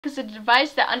is a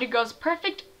device that undergoes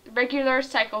perfect regular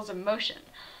cycles of motion.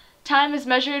 Time is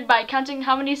measured by counting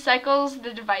how many cycles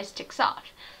the device ticks off.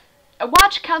 A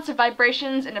watch counts the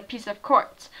vibrations in a piece of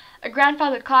quartz. A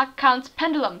grandfather clock counts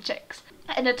pendulum ticks.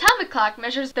 An atomic clock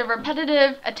measures the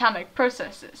repetitive atomic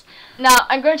processes. Now,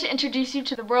 I'm going to introduce you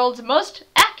to the world's most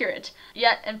accurate,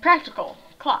 yet impractical,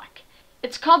 clock.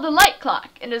 It's called the light clock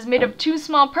and is made of two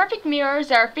small perfect mirrors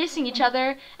that are facing each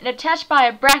other and attached by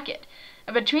a bracket.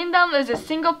 And between them is a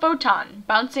single photon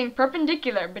bouncing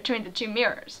perpendicular between the two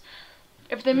mirrors.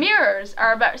 If the mirrors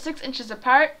are about 6 inches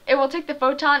apart, it will take the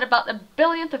photon about a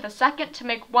billionth of a second to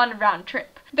make one round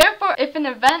trip. Therefore, if an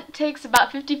event takes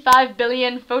about 55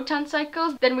 billion photon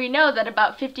cycles, then we know that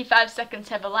about 55 seconds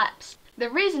have elapsed. The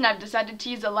reason I've decided to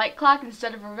use a light clock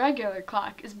instead of a regular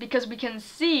clock is because we can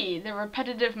see the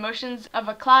repetitive motions of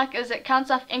a clock as it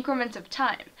counts off increments of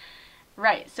time.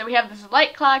 Right, so we have this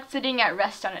light clock sitting at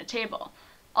rest on a table.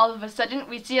 All of a sudden,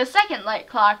 we see a second light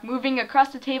clock moving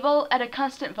across the table at a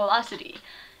constant velocity.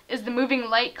 Is the moving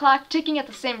light clock ticking at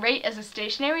the same rate as a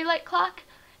stationary light clock?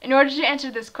 In order to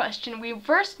answer this question, we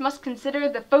first must consider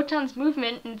the photon's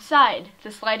movement inside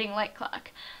the sliding light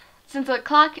clock. Since the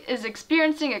clock is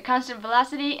experiencing a constant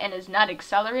velocity and is not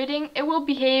accelerating, it will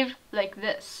behave like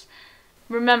this.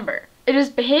 Remember, it is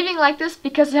behaving like this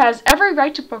because it has every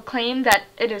right to proclaim that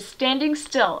it is standing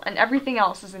still and everything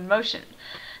else is in motion.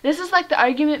 This is like the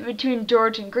argument between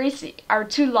George and Gracie, our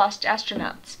two lost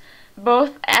astronauts.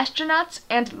 Both astronauts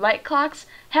and light clocks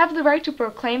have the right to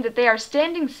proclaim that they are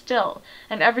standing still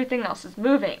and everything else is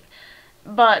moving.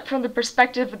 But from the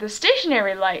perspective of the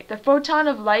stationary light, the photon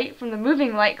of light from the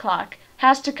moving light clock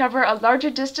has to cover a larger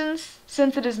distance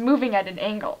since it is moving at an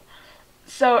angle.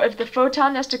 So if the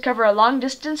photon has to cover a long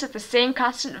distance at the same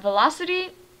constant velocity,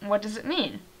 what does it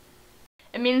mean?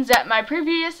 It means that my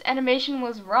previous animation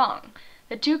was wrong.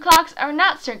 The two clocks are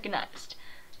not synchronized.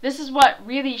 This is what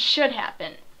really should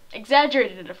happen.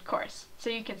 Exaggerated, of course, so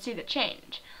you can see the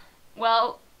change.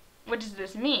 Well, what does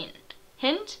this mean?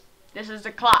 Hint? This is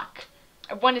a clock.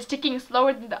 If one is ticking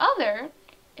slower than the other,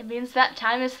 it means that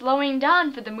time is slowing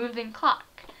down for the moving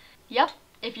clock. Yep,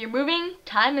 if you're moving,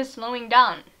 time is slowing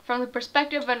down, from the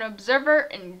perspective of an observer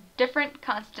in different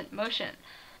constant motion.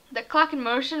 The clock in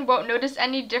motion won't notice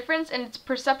any difference in its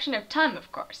perception of time,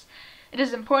 of course. It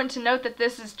is important to note that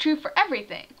this is true for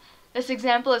everything. This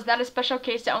example is not a special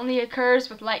case that only occurs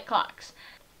with light clocks.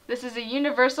 This is a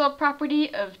universal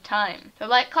property of time. The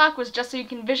light clock was just so you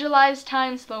can visualize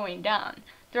time slowing down.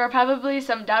 There are probably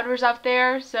some doubters out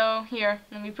there, so here,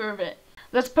 let me prove it.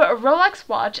 Let's put a Rolex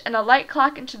watch and a light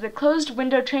clock into the closed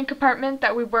window train compartment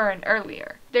that we were in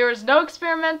earlier. There is no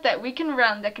experiment that we can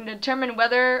run that can determine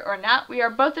whether or not we are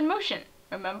both in motion,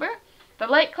 remember? The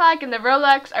light clock and the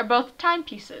Rolex are both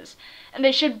timepieces, and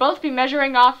they should both be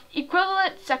measuring off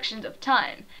equivalent sections of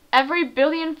time. Every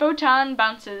billion photon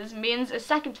bounces means a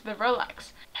second to the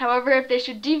Rolex. However, if they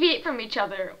should deviate from each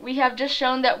other, we have just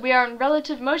shown that we are in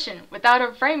relative motion without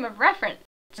a frame of reference.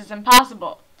 This is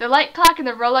impossible. The light clock and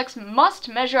the Rolex must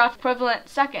measure off equivalent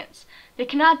seconds. They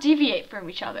cannot deviate from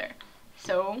each other.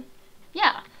 So,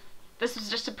 yeah. This was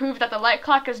just to prove that the light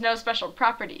clock has no special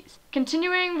properties.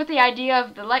 Continuing with the idea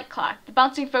of the light clock, the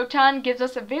bouncing photon gives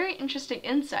us a very interesting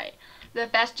insight. The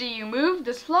faster you move,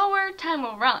 the slower time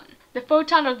will run. The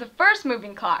photon of the first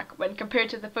moving clock, when compared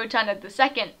to the photon of the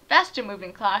second, faster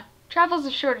moving clock, travels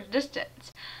a shorter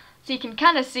distance. So you can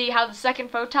kind of see how the second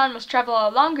photon must travel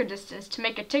a longer distance to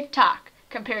make a tick-tock,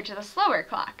 compared to the slower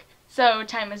clock. So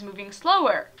time is moving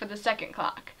slower for the second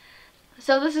clock.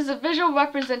 So this is a visual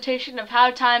representation of how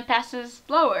time passes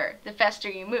slower the faster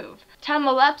you move. Time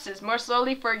elapses more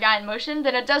slowly for a guy in motion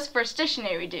than it does for a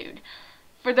stationary dude.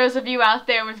 For those of you out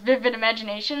there with vivid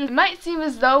imaginations, it might seem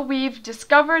as though we've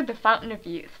discovered the fountain of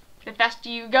youth. The faster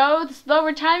you go, the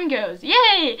slower time goes.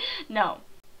 Yay! No.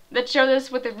 Let's show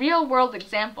this with a real-world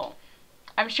example.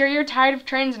 I'm sure you're tired of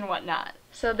trains and whatnot.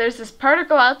 So there's this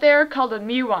particle out there called a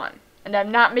muon, and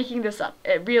I'm not making this up.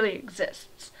 It really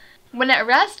exists. When at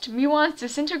rest, muons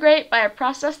disintegrate by a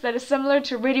process that is similar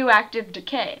to radioactive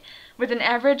decay, with an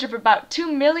average of about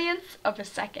 2/millionths of a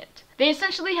second. They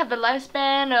essentially have a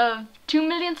lifespan of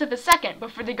 2/millionths of a second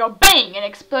before they go bang and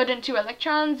explode into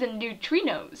electrons and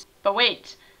neutrinos. But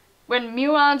wait, when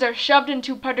muons are shoved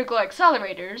into particle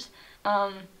accelerators,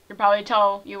 you'll probably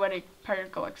tell you what a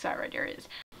particle accelerator is.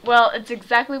 Well, it's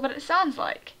exactly what it sounds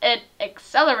like. It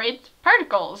accelerates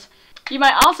particles. You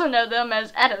might also know them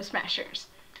as atom smashers.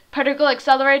 Particle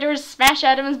accelerators smash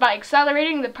atoms by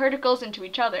accelerating the particles into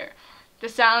each other.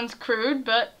 This sounds crude,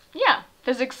 but yeah,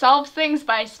 physics solves things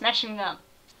by smashing them.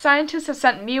 Scientists have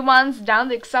sent muons down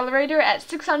the accelerator at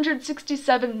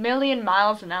 667 million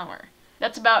miles an hour.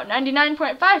 That's about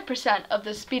 99.5% of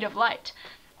the speed of light.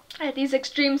 At these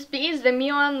extreme speeds, the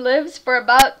muon lives for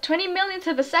about 20 millionths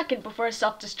of a second before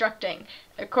self-destructing,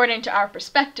 according to our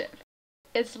perspective.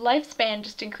 Its lifespan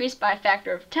just increased by a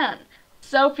factor of 10.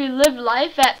 So if we lived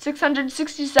life at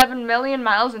 667 million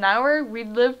miles an hour,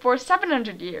 we'd live for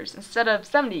 700 years instead of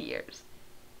 70 years.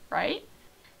 Right?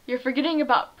 You're forgetting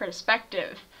about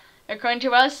perspective. According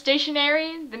to us,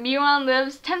 stationary, the muon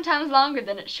lives 10 times longer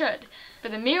than it should. For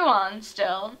the muon,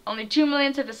 still, only 2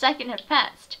 millionths of a second have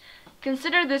passed.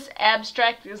 Consider this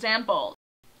abstract example.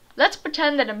 Let's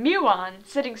pretend that a muon,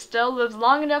 sitting still, lives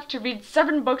long enough to read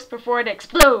 7 books before it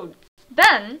explodes.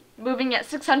 Then, moving at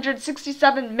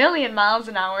 667 million miles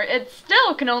an hour, it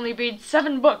still can only read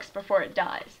 7 books before it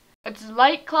dies. Its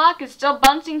light clock is still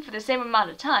bouncing for the same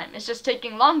amount of time. It's just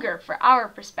taking longer for our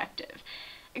perspective.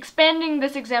 Expanding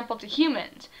this example to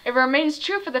humans, it remains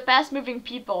true for the fast-moving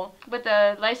people with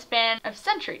a lifespan of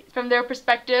centuries. From their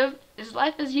perspective, is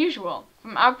life as usual.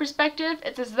 From our perspective,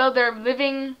 it's as though they're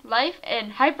living life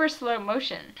in hyper-slow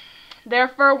motion.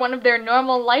 Therefore, one of their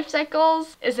normal life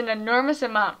cycles is an enormous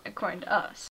amount, according to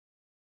us.